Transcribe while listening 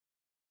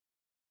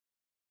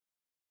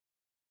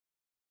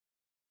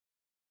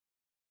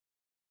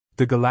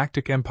The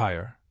Galactic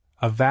Empire,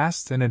 a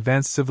vast and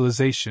advanced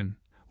civilization,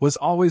 was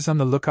always on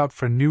the lookout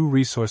for new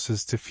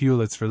resources to fuel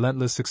its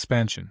relentless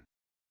expansion.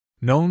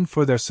 Known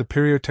for their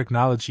superior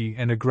technology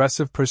and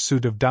aggressive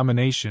pursuit of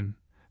domination,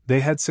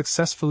 they had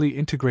successfully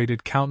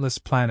integrated countless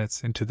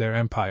planets into their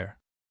empire.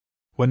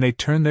 When they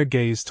turned their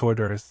gaze toward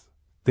Earth,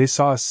 they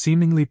saw a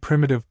seemingly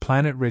primitive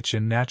planet rich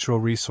in natural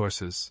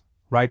resources,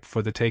 ripe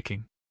for the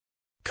taking.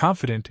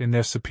 Confident in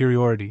their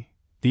superiority,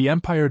 the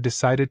Empire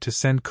decided to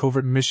send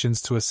covert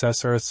missions to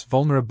assess Earth's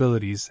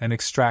vulnerabilities and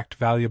extract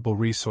valuable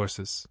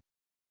resources.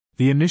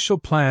 The initial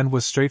plan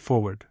was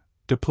straightforward: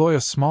 deploy a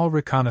small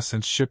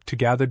reconnaissance ship to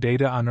gather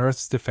data on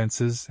Earth's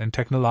defenses and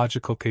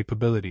technological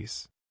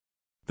capabilities.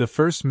 The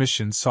first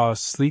mission saw a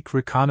sleek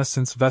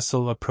reconnaissance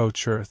vessel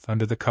approach Earth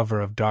under the cover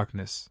of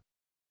darkness.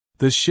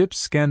 The ship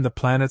scanned the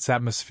planet's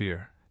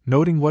atmosphere,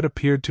 noting what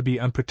appeared to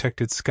be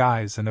unprotected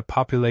skies and a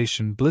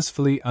population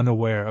blissfully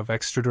unaware of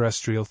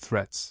extraterrestrial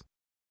threats.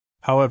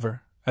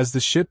 However, as the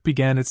ship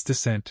began its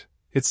descent,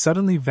 it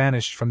suddenly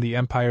vanished from the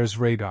Empire's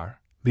radar,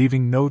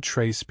 leaving no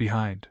trace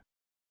behind.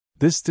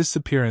 This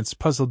disappearance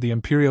puzzled the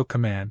Imperial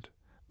command,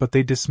 but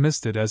they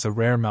dismissed it as a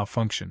rare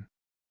malfunction.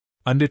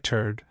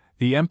 Undeterred,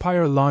 the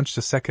Empire launched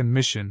a second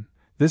mission,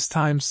 this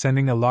time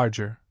sending a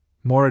larger,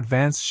 more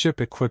advanced ship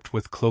equipped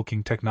with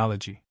cloaking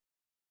technology.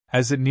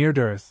 As it neared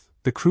Earth,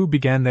 the crew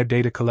began their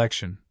data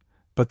collection,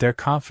 but their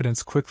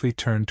confidence quickly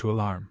turned to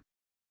alarm.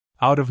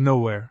 Out of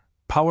nowhere,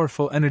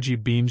 powerful energy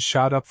beams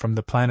shot up from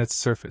the planet's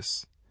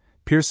surface,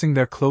 piercing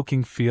their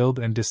cloaking field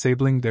and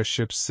disabling their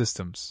ship's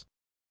systems.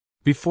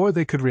 Before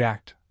they could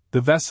react, the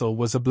vessel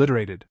was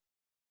obliterated.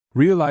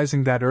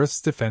 Realizing that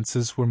Earth's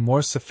defenses were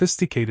more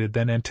sophisticated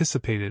than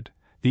anticipated,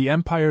 the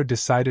Empire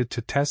decided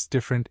to test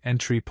different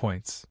entry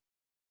points.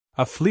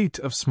 A fleet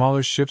of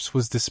smaller ships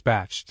was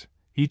dispatched,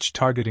 each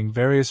targeting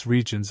various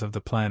regions of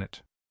the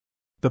planet.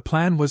 The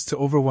plan was to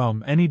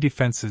overwhelm any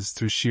defenses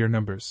through sheer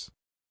numbers.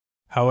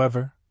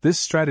 However, this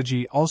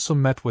strategy also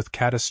met with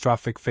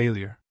catastrophic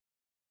failure.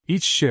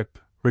 Each ship,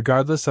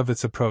 regardless of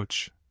its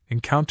approach,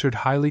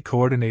 encountered highly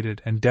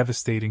coordinated and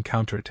devastating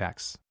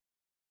counterattacks.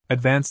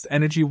 Advanced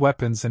energy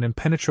weapons and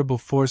impenetrable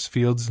force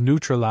fields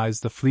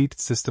neutralized the fleet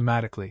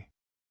systematically.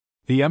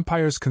 The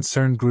Empire's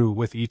concern grew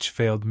with each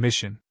failed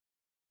mission.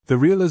 The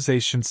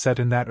realization set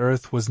in that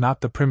Earth was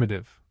not the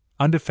primitive,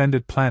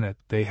 undefended planet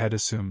they had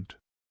assumed.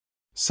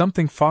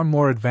 Something far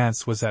more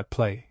advanced was at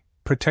play,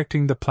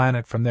 protecting the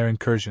planet from their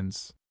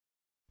incursions.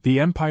 The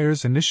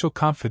Empire's initial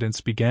confidence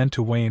began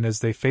to wane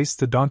as they faced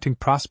the daunting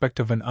prospect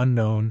of an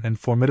unknown and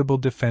formidable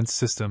defense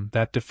system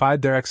that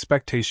defied their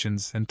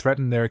expectations and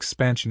threatened their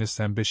expansionist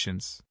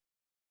ambitions.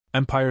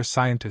 Empire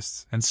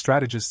scientists and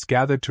strategists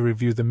gathered to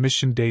review the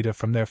mission data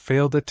from their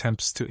failed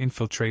attempts to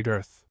infiltrate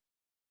Earth.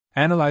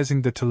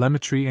 Analyzing the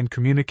telemetry and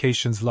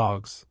communications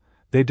logs,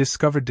 they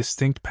discovered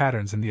distinct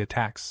patterns in the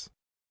attacks.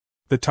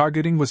 The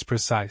targeting was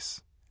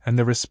precise, and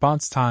the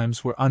response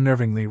times were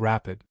unnervingly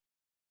rapid.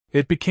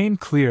 It became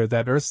clear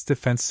that Earth's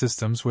defense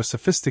systems were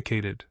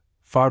sophisticated,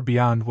 far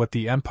beyond what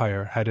the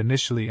Empire had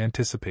initially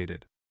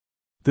anticipated.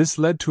 This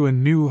led to a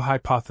new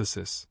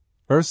hypothesis: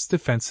 Earth's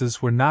defenses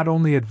were not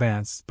only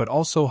advanced but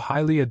also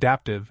highly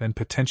adaptive and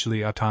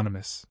potentially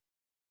autonomous.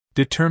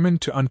 Determined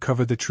to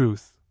uncover the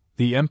truth,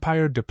 the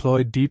Empire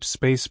deployed deep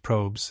space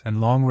probes and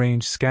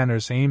long-range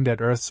scanners aimed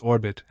at Earth's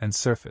orbit and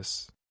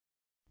surface.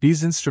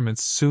 These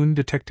instruments soon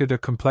detected a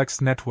complex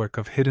network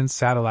of hidden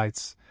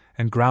satellites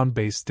and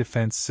ground-based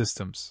defense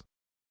systems.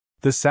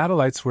 The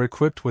satellites were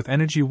equipped with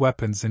energy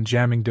weapons and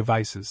jamming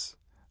devices,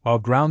 while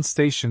ground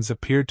stations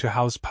appeared to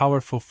house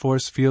powerful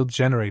force field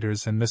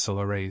generators and missile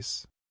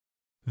arrays.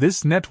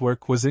 This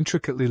network was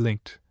intricately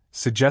linked,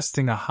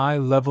 suggesting a high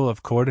level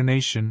of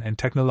coordination and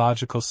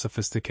technological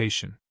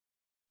sophistication.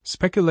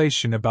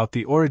 Speculation about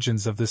the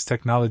origins of this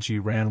technology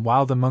ran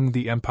wild among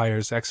the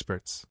Empire's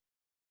experts.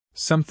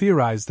 Some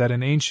theorized that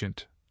an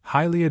ancient,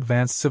 highly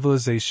advanced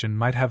civilization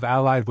might have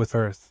allied with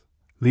Earth,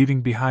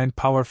 leaving behind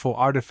powerful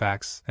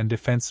artifacts and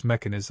defense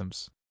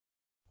mechanisms.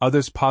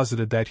 Others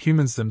posited that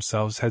humans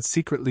themselves had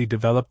secretly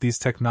developed these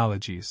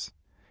technologies,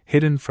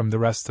 hidden from the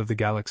rest of the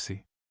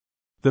galaxy.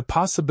 The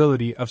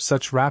possibility of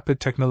such rapid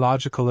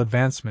technological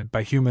advancement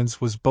by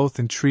humans was both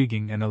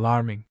intriguing and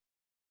alarming.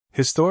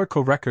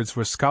 Historical records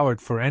were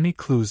scoured for any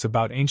clues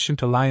about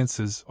ancient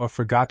alliances or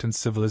forgotten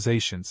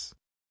civilizations.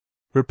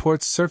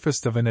 Reports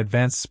surfaced of an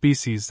advanced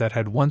species that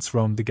had once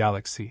roamed the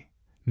galaxy,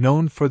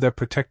 known for their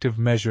protective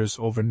measures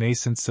over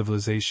nascent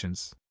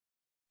civilizations.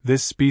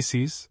 This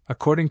species,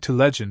 according to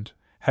legend,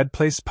 had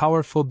placed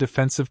powerful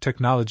defensive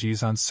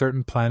technologies on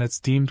certain planets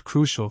deemed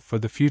crucial for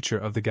the future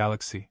of the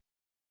galaxy.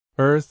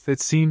 Earth, it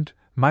seemed,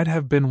 might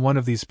have been one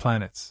of these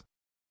planets.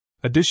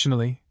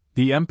 Additionally,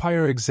 the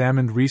Empire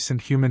examined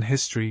recent human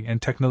history and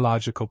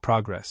technological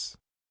progress.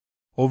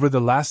 Over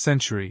the last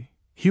century,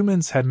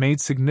 humans had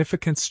made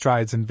significant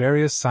strides in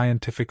various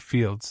scientific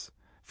fields,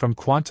 from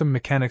quantum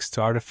mechanics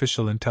to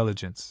artificial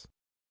intelligence.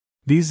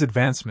 These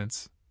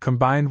advancements,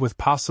 combined with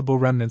possible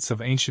remnants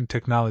of ancient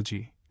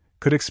technology,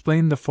 could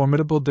explain the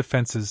formidable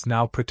defenses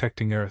now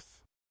protecting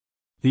Earth.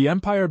 The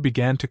Empire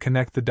began to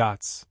connect the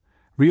dots,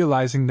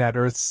 realizing that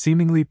Earth's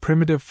seemingly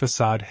primitive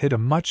facade hid a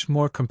much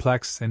more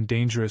complex and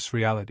dangerous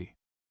reality.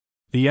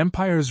 The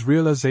Empire's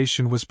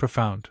realization was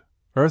profound.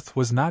 Earth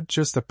was not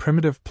just a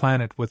primitive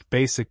planet with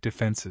basic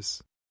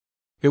defenses.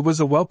 It was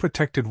a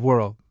well-protected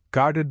world,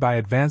 guarded by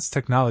advanced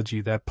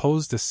technology that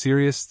posed a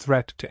serious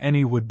threat to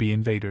any would-be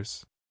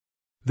invaders.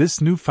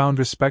 This newfound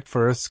respect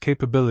for Earth's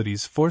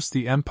capabilities forced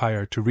the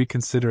Empire to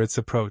reconsider its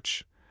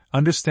approach,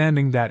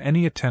 understanding that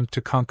any attempt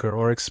to conquer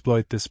or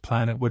exploit this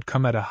planet would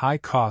come at a high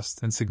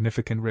cost and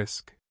significant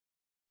risk.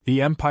 The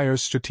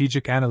Empire's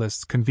strategic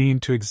analysts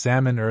convened to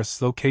examine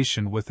Earth's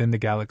location within the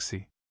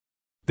galaxy.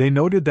 They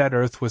noted that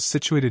Earth was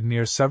situated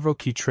near several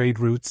key trade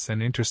routes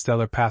and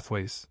interstellar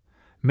pathways,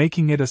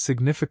 making it a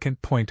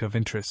significant point of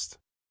interest.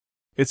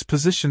 Its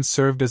position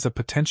served as a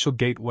potential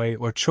gateway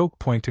or choke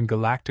point in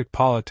galactic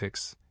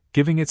politics,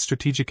 giving it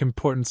strategic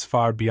importance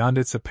far beyond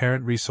its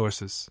apparent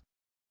resources.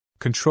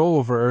 Control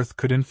over Earth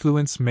could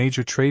influence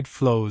major trade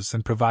flows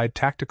and provide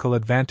tactical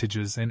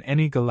advantages in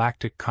any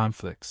galactic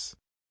conflicts.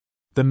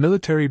 The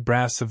military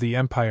brass of the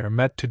Empire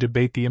met to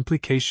debate the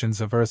implications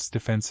of Earth's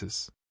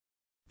defenses.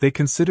 They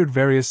considered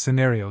various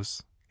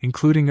scenarios,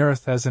 including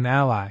Earth as an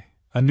ally,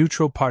 a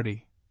neutral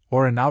party,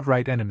 or an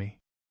outright enemy.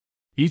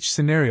 Each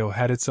scenario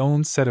had its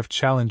own set of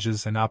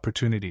challenges and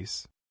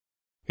opportunities.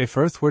 If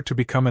Earth were to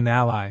become an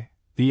ally,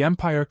 the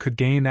Empire could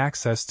gain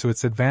access to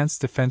its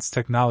advanced defense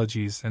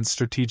technologies and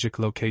strategic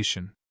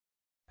location.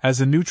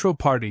 As a neutral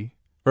party,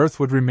 Earth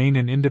would remain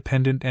an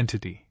independent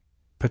entity,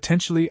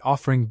 potentially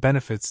offering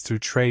benefits through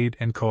trade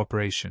and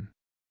cooperation.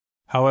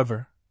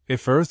 However,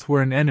 if Earth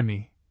were an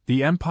enemy,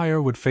 the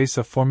Empire would face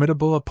a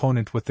formidable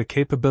opponent with the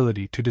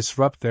capability to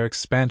disrupt their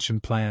expansion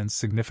plans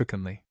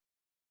significantly.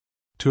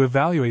 To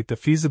evaluate the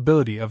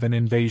feasibility of an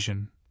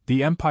invasion,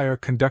 the Empire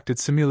conducted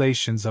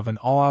simulations of an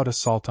all-out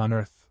assault on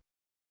Earth.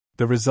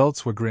 The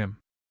results were grim.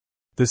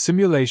 The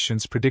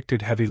simulations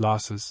predicted heavy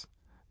losses,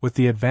 with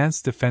the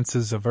advanced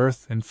defenses of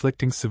Earth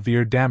inflicting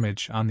severe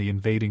damage on the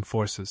invading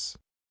forces.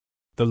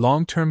 The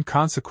long-term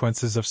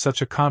consequences of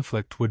such a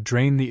conflict would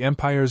drain the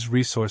Empire's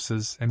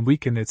resources and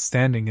weaken its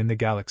standing in the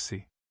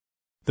galaxy.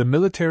 The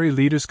military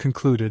leaders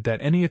concluded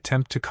that any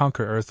attempt to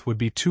conquer Earth would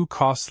be too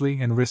costly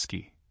and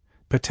risky,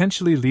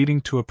 potentially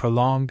leading to a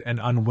prolonged and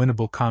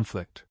unwinnable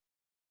conflict.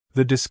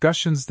 The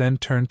discussions then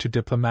turned to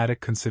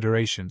diplomatic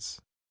considerations.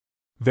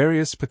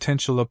 Various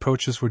potential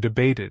approaches were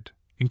debated,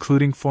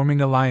 including forming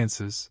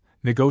alliances,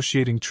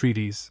 negotiating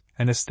treaties,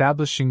 and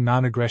establishing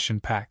non-aggression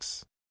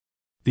pacts.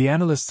 The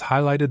analysts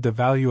highlighted the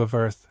value of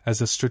Earth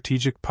as a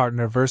strategic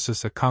partner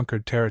versus a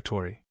conquered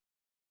territory.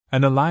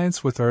 An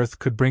alliance with Earth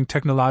could bring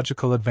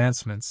technological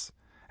advancements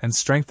and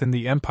strengthen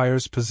the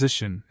Empire's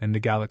position in the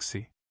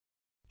galaxy.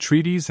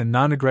 Treaties and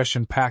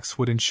non-aggression pacts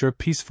would ensure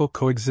peaceful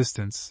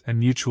coexistence and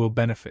mutual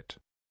benefit.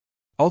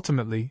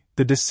 Ultimately,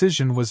 the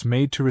decision was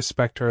made to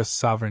respect Earth's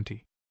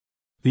sovereignty.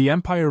 The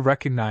Empire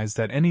recognized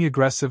that any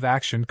aggressive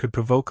action could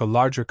provoke a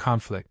larger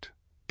conflict,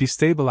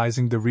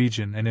 destabilizing the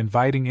region and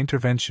inviting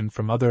intervention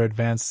from other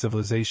advanced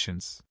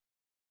civilizations.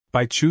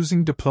 By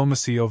choosing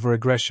diplomacy over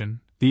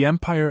aggression, the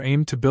Empire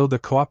aimed to build a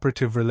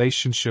cooperative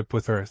relationship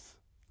with Earth,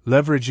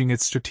 leveraging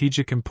its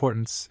strategic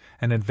importance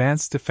and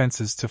advanced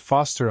defenses to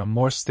foster a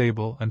more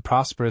stable and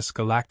prosperous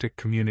galactic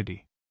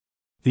community.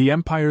 The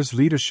Empire's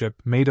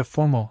leadership made a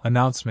formal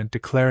announcement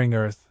declaring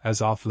Earth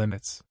as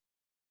off-limits.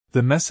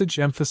 The message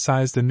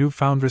emphasized a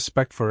newfound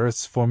respect for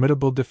Earth's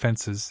formidable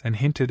defenses and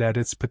hinted at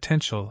its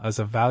potential as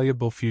a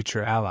valuable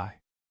future ally.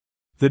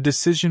 The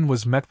decision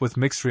was met with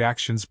mixed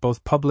reactions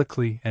both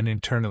publicly and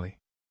internally.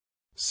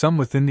 Some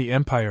within the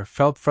Empire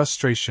felt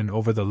frustration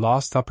over the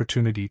lost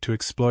opportunity to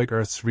exploit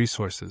Earth's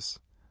resources,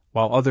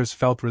 while others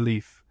felt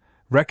relief,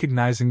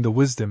 recognizing the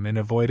wisdom in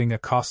avoiding a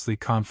costly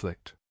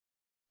conflict.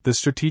 The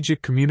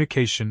strategic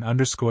communication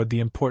underscored the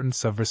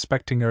importance of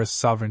respecting Earth's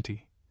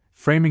sovereignty,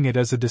 framing it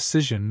as a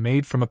decision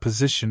made from a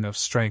position of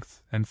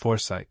strength and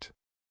foresight.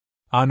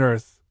 On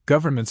Earth,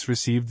 governments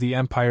received the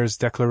Empire's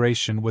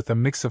declaration with a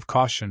mix of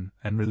caution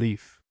and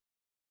relief.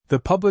 The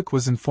public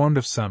was informed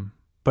of some,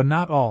 but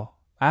not all,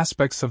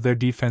 aspects of their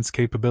defense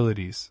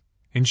capabilities,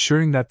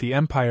 ensuring that the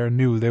Empire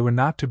knew they were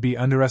not to be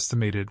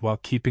underestimated while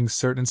keeping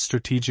certain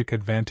strategic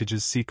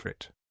advantages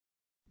secret.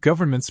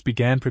 Governments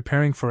began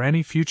preparing for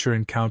any future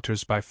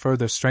encounters by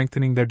further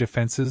strengthening their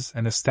defenses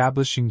and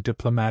establishing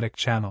diplomatic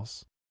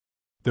channels.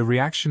 The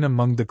reaction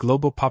among the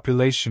global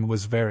population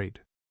was varied.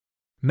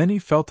 Many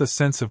felt a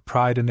sense of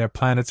pride in their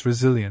planet's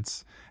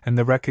resilience and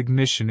the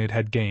recognition it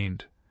had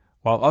gained,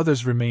 while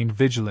others remained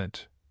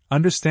vigilant,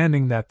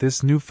 understanding that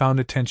this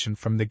newfound attention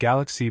from the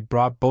galaxy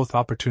brought both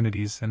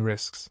opportunities and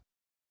risks.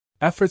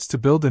 Efforts to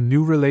build a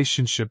new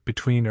relationship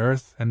between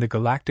Earth and the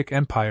Galactic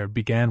Empire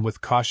began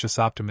with cautious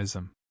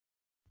optimism.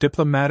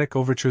 Diplomatic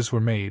overtures were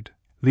made,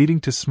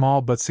 leading to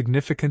small but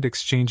significant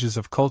exchanges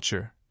of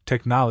culture,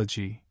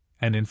 technology,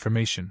 and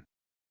information.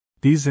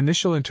 These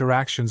initial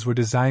interactions were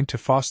designed to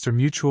foster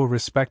mutual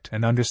respect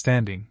and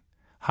understanding,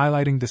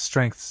 highlighting the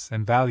strengths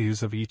and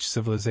values of each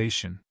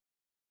civilization.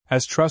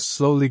 As trust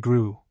slowly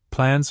grew,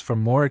 plans for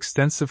more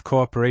extensive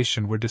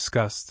cooperation were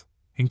discussed,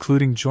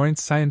 including joint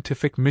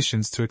scientific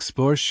missions to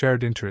explore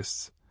shared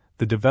interests,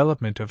 the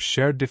development of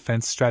shared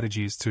defense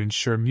strategies to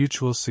ensure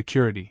mutual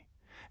security,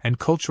 and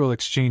cultural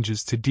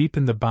exchanges to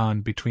deepen the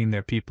bond between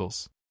their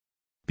peoples.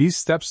 These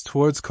steps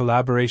towards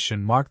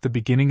collaboration mark the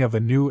beginning of a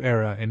new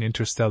era in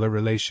interstellar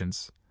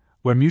relations,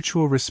 where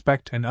mutual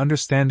respect and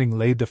understanding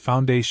laid the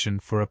foundation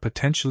for a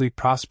potentially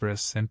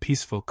prosperous and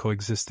peaceful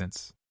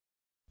coexistence.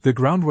 The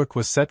groundwork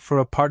was set for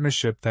a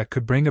partnership that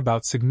could bring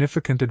about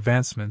significant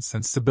advancements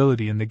and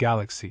stability in the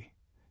galaxy,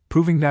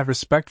 proving that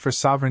respect for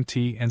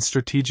sovereignty and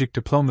strategic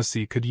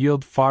diplomacy could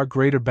yield far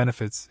greater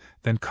benefits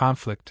than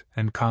conflict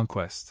and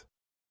conquest.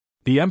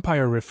 The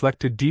Empire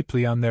reflected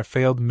deeply on their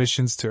failed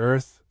missions to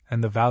Earth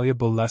and the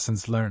valuable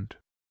lessons learned.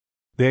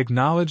 They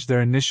acknowledged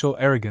their initial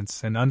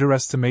arrogance and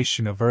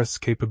underestimation of Earth's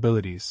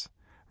capabilities,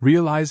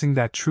 realizing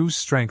that true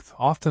strength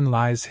often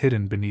lies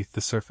hidden beneath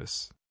the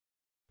surface.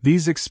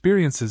 These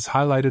experiences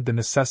highlighted the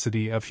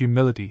necessity of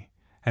humility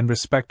and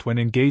respect when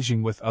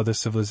engaging with other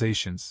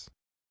civilizations.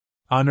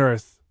 On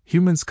Earth,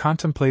 humans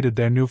contemplated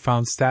their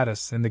newfound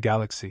status in the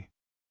galaxy.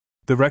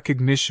 The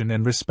recognition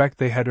and respect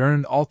they had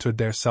earned altered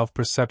their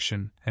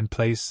self-perception and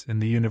place in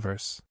the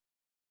universe.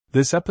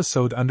 This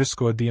episode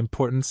underscored the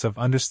importance of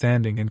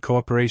understanding and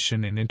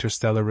cooperation in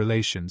interstellar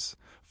relations,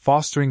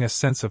 fostering a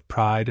sense of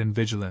pride and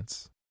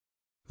vigilance.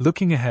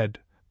 Looking ahead,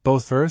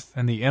 both Earth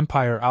and the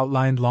Empire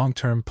outlined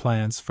long-term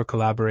plans for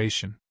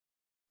collaboration.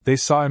 They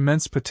saw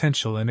immense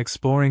potential in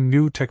exploring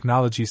new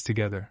technologies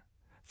together,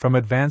 from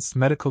advanced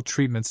medical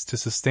treatments to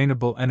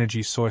sustainable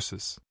energy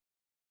sources.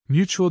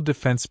 Mutual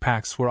defense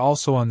pacts were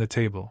also on the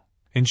table,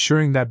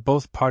 ensuring that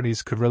both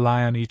parties could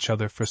rely on each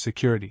other for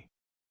security.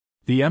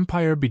 The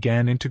Empire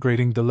began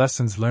integrating the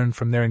lessons learned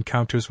from their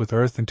encounters with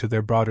Earth into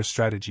their broader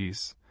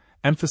strategies,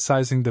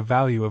 emphasizing the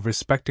value of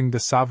respecting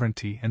the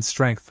sovereignty and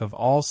strength of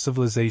all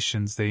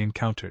civilizations they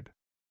encountered.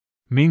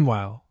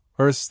 Meanwhile,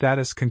 Earth's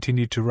status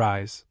continued to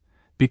rise,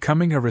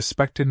 becoming a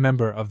respected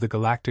member of the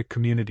galactic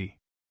community.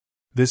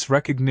 This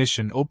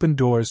recognition opened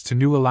doors to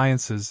new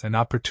alliances and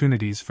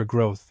opportunities for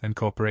growth and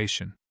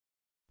cooperation.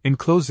 In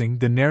closing,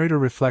 the narrator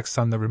reflects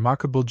on the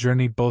remarkable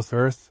journey both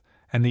Earth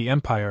and the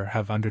Empire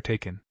have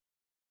undertaken.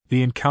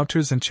 The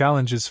encounters and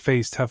challenges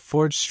faced have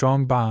forged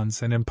strong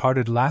bonds and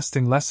imparted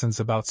lasting lessons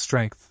about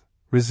strength,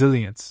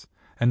 resilience,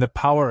 and the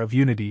power of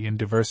unity in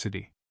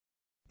diversity.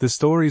 The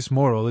story's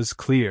moral is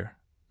clear: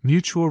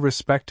 mutual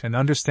respect and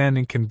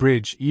understanding can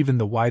bridge even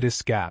the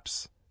widest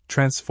gaps,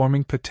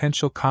 transforming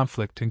potential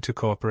conflict into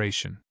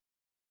cooperation.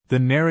 The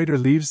narrator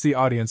leaves the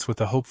audience with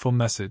a hopeful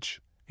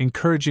message,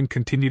 encouraging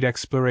continued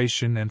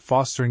exploration and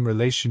fostering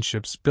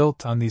relationships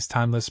built on these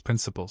timeless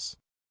principles.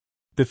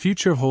 The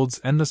future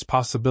holds endless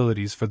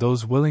possibilities for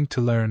those willing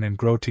to learn and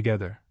grow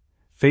together,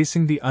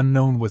 facing the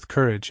unknown with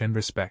courage and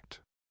respect.